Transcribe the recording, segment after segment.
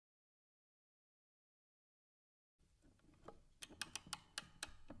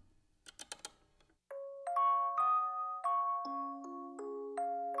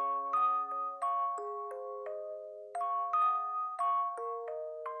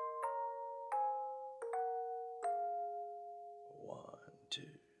2,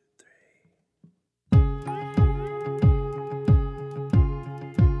 3.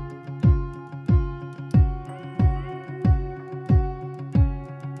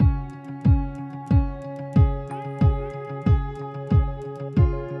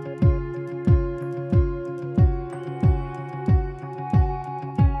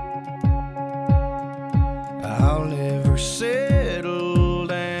 I'll never settle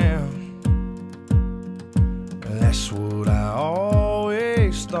down. That's what I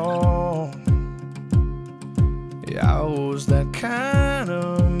always thought. Yeah, I was that kind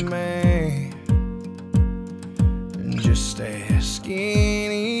of man. And just ask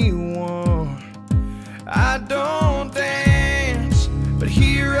anyone. I don't dance, but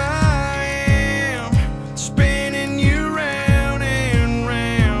here I am, spinning you round and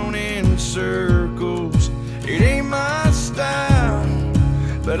round in circles. It ain't my style,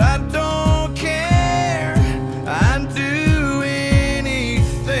 but I don't care. I'd do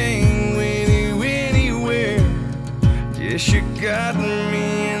anything with you anywhere. Yes, you got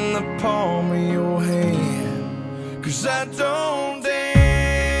me in the palm of your hand, 'cause I don't dance.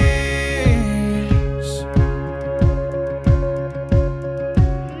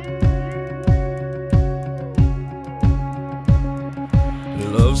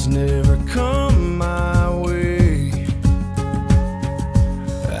 Love's never come my way.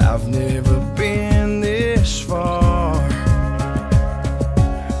 I've never been this far,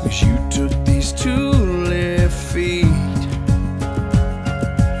 'cause you took these 2 left feet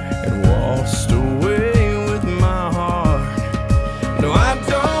and waltzed away with my heart. No, I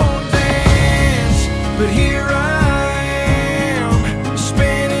don't dance, but here I am,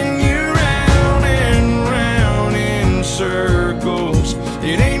 spinning you round and round in circles.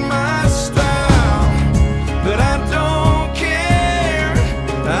 It ain't my style, but I don't care.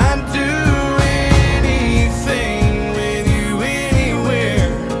 I'd do anything with you anywhere.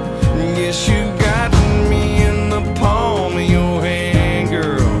 Yes, you got me in the palm of your hand,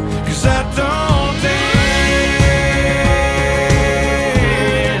 girl, 'cause I don't dance.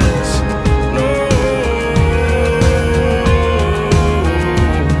 No,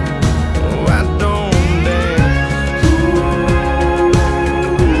 I don't dance.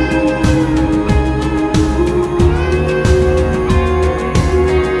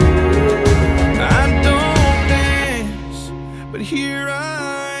 I don't dance, but here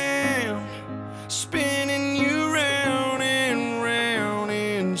I am, spinning you round and round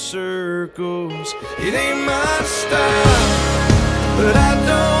in circles. It ain't my style.